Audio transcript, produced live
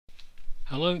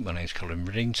Hello, my name is Colin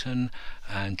Riddington,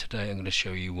 and today I'm going to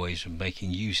show you ways of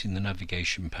making using the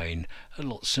navigation pane a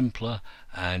lot simpler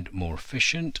and more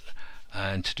efficient.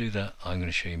 And to do that, I'm going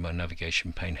to show you my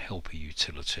Navigation Pane Helper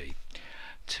utility.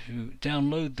 To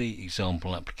download the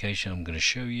example application I'm going to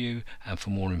show you, and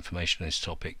for more information on this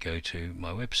topic, go to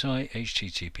my website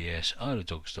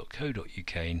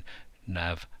https://isleofdogs.co.uk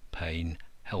Nav Pane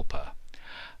Helper.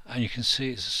 And you can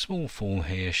see it's a small form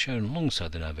here shown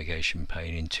alongside the navigation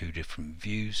pane in two different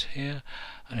views here,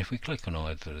 and if we click on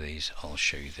either of these I'll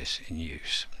show you this in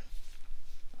use.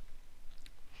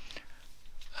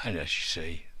 And as you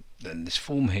see, then this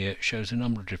form here shows a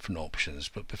number of different options,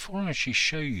 but before I actually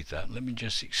show you that, let me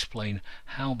just explain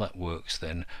how that works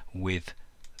then with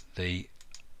the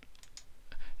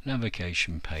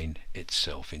navigation pane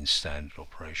itself in standard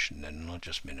operation then, and I'll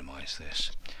just minimize this.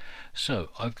 So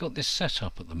I've got this set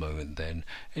up at the moment then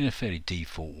in a fairly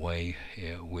default way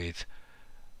here, with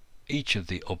each of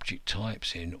the object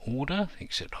types in order,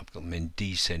 except I've got them in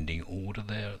descending order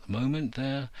there at the moment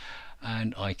there,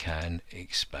 and I can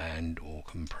expand or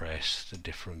compress the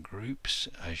different groups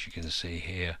as you can see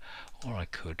here, or I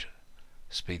could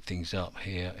speed things up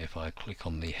here. If I click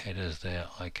on the headers there,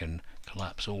 I can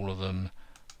collapse all of them,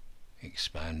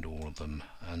 expand all of them,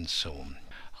 and so on.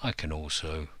 I can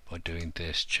also, by doing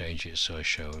this, change it so I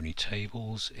show only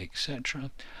tables,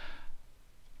 etc.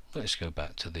 Let's go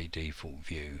back to the default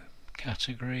view.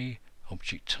 Category,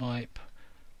 object type,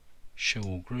 show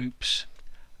all groups,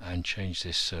 and change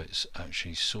this so it's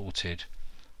actually sorted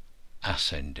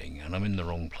ascending, and I'm in the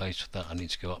wrong place with that. I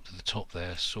need to go up to the top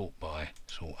there, sort by,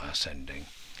 sort ascending.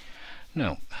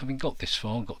 Now, having got this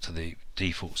far, got to the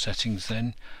default settings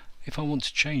then, if I want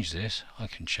to change this, I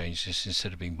can change this.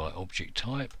 Instead of being by object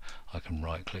type, I can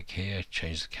right click here,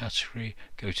 change the category,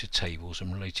 go to tables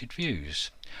and related views,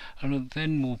 and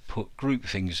then we'll group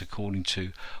things according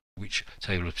to which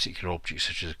table a particular object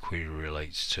such as a query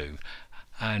relates to.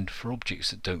 And for objects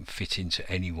that don't fit into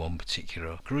any one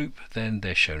particular group, then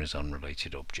they're shown as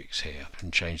unrelated objects here. I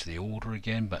can change the order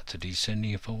again back to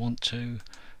descending if I want to.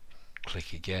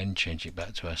 Click again, change it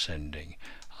back to ascending.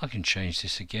 I can change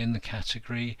this again, the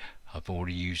category. I've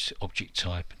already used object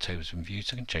type and tables and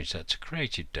views. I can change that to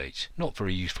created date. Not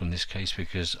very useful in this case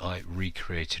because I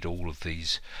recreated all of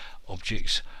these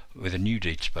objects with a new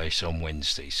database on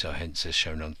Wednesday, so hence they're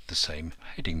shown on the same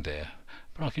heading there.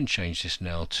 But I can change this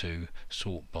now to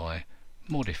sort by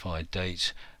modified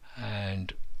date,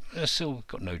 and I've still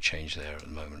got no change there at the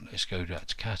moment. Let's go back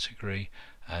to category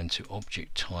and to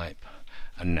object type,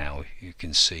 and now you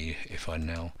can see if I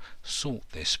now sort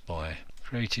this by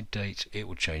created date, it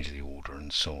will change the order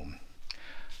and so on.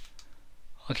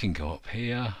 I can go up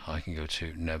here, I can go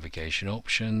to navigation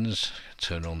options,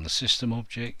 turn on the system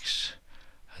objects,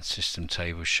 and system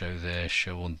tables show there,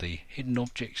 show on the hidden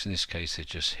objects. In this case they're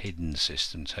just hidden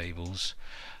system tables,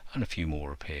 and a few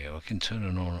more up here. I can turn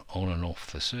on and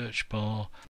off the search bar.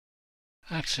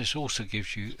 Access also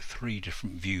gives you three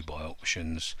different view by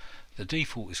options. The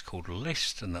default is called a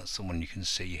list, and that's the one you can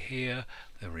see here,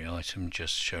 every item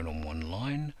just shown on one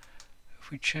line.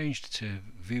 If we change to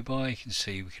view by, you can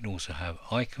see we can also have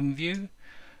icon view,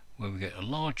 where we get a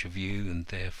larger view and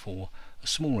therefore a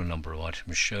smaller number of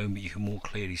items shown, but you can more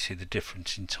clearly see the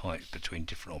difference in type between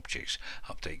different objects,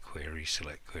 update query,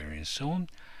 select query, and so on.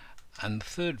 And the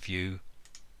third view,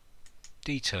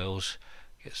 details,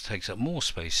 it takes up more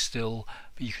space still,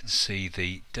 but you can see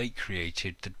the date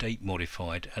created, the date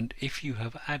modified, and if you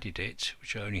have added it,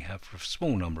 which I only have for a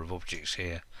small number of objects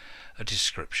here, a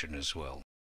description as well.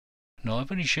 Now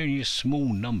I've only shown you a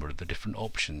small number of the different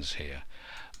options here,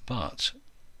 but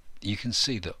you can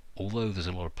see that although there's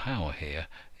a lot of power here,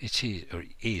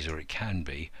 it can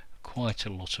be quite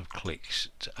a lot of clicks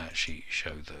to actually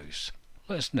show those.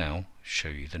 Let's now show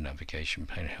you the Navigation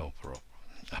Pane Helper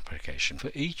application.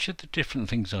 For each of the different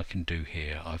things I can do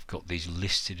here, I've got these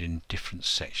listed in different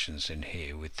sections in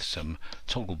here with some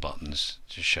toggle buttons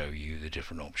to show you the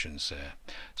different options there.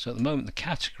 So at the moment, the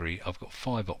category, I've got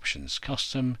 5 options: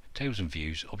 custom, tables and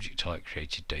views, object type,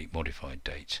 created date, modified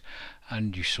date,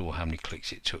 and you saw how many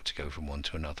clicks it took to go from one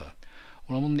to another.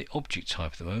 Well, I'm on the object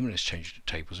type at the moment. Let's change it to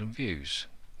tables and views.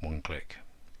 1 click.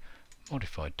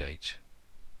 Modified date,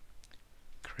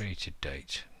 created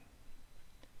date.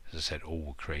 As I said, all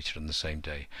were created on the same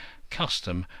day.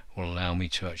 Custom will allow me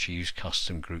to actually use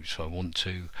custom groups if I want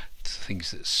to,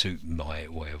 things that suit my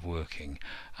way of working,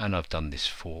 and I've done this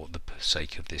for the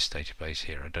sake of this database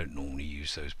here. I don't normally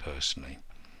use those personally.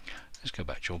 Let's go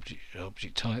back to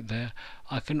object type there.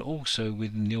 I can also,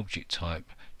 within the object type,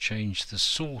 change the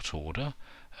sort order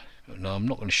Now I'm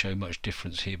not going to show much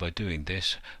difference here by doing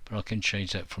this, but I can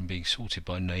change that from being sorted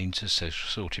by name to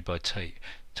sorted by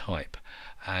type,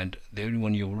 and the only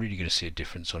one you're really going to see a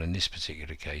difference on in this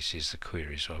particular case is the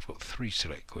queries. So I've got 3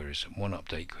 select queries and 1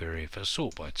 update query. If I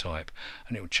sort by type,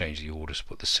 and it will change the order to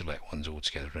put the select ones all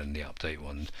together and the update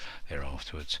one there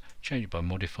afterwards. Change it by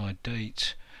modified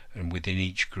date, and within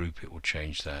each group it will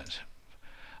change that.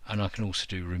 And I can also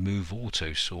do remove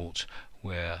auto sort,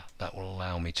 where that will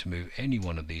allow me to move any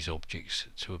one of these objects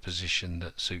to a position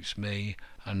that suits me.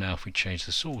 And now if we change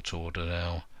the sort order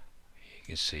now, you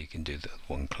can see you can do that with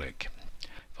 1 click.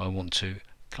 If I want to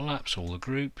collapse all the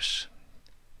groups,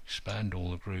 expand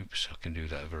all the groups, I can do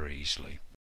that very easily.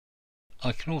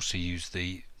 I can also use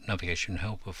the navigation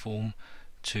helper form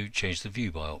to change the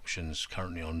view by options.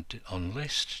 Currently on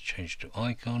list, change to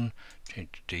icon,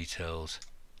 change to details,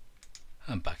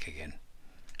 and back again.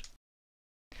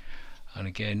 And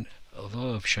again,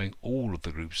 although I'm showing all of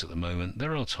the groups at the moment,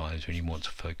 there are times when you want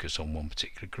to focus on one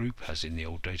particular group, as in the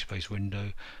old database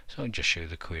window, so I can just show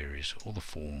the queries or the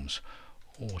forms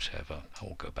or whatever. I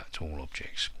will go back to all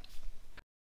objects.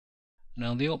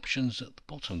 Now the options at the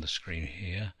bottom of the screen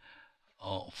here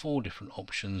are 4 different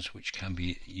options which can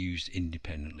be used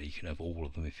independently. You can have all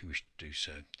of them if you wish to do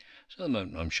so. So at the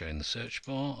moment I'm showing the search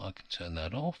bar. I can turn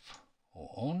that off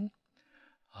or on.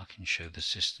 I can show the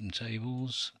system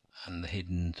tables and the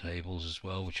hidden tables as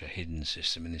well, which are hidden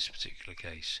system in this particular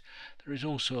case. There is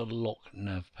also a lock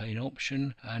nav pane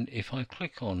option, and if I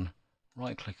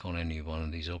right click on any one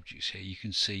of these objects here, you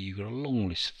can see you've got a long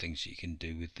list of things that you can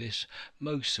do with this,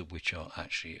 most of which are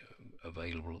actually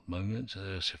available at the moment. So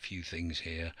there's a few things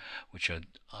here which are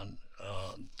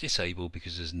disabled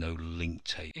because there's no link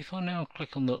table. If I now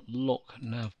click on the lock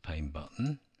nav pane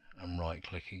button and right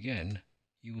click again,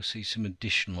 you will see some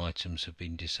additional items have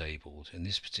been disabled. In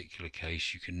this particular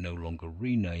case, you can no longer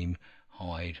rename,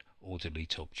 hide or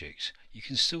delete objects. You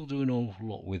can still do an awful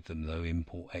lot with them though,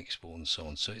 import, export and so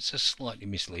on. So it's a slightly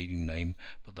misleading name,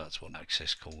 but that's what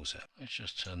Access calls it. Let's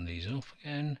just turn these off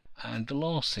again. And the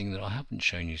last thing that I haven't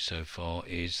shown you so far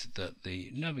is that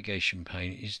the navigation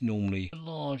pane is normally a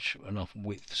large enough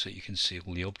width so you can see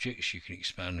all the objects. You can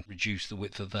expand and reduce the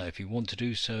width of that if you want to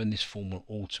do so, and this form will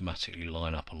automatically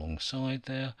line up alongside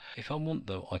there. If I want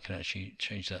though, I can actually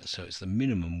change that so it's the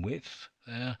minimum width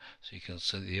there, so you can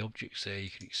see the objects there. You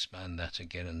can expand that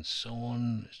again and so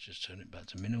on. Let's just turn it back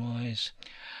to minimize.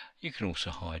 You can also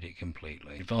hide it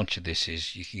completely. The advantage of this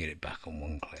is you can get it back on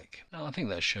 1 click. Now I think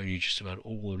that's shown you just about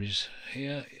all there is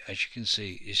here. As you can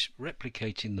see, it's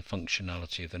replicating the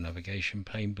functionality of the navigation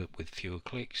pane but with fewer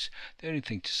clicks. The only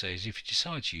thing to say is if you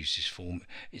decide to use this form,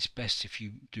 it's best if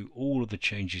you do all of the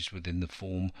changes within the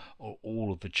form or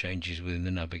all of the changes within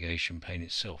the navigation pane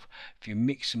itself. If you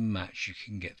mix and match, you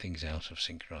can get things out of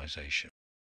synchronization.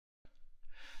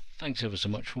 Thanks ever so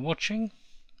much for watching.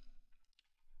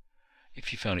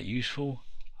 If you found it useful,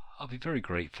 I'll be very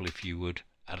grateful if you would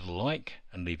add a like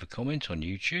and leave a comment on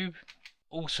YouTube.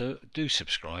 Also, do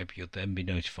subscribe. You'll then be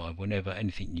notified whenever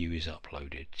anything new is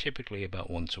uploaded, typically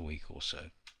about once a week or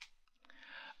so.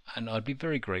 And I'd be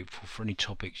very grateful for any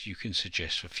topics you can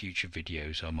suggest for future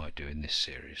videos I might do in this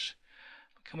series.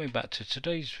 Coming back to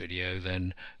today's video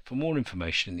then, for more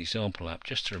information in the example app,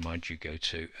 just to remind you, go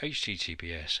to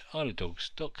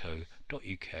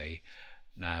https://isledogs.co.uk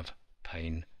Nav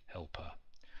Pane Helper.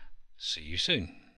 See you soon.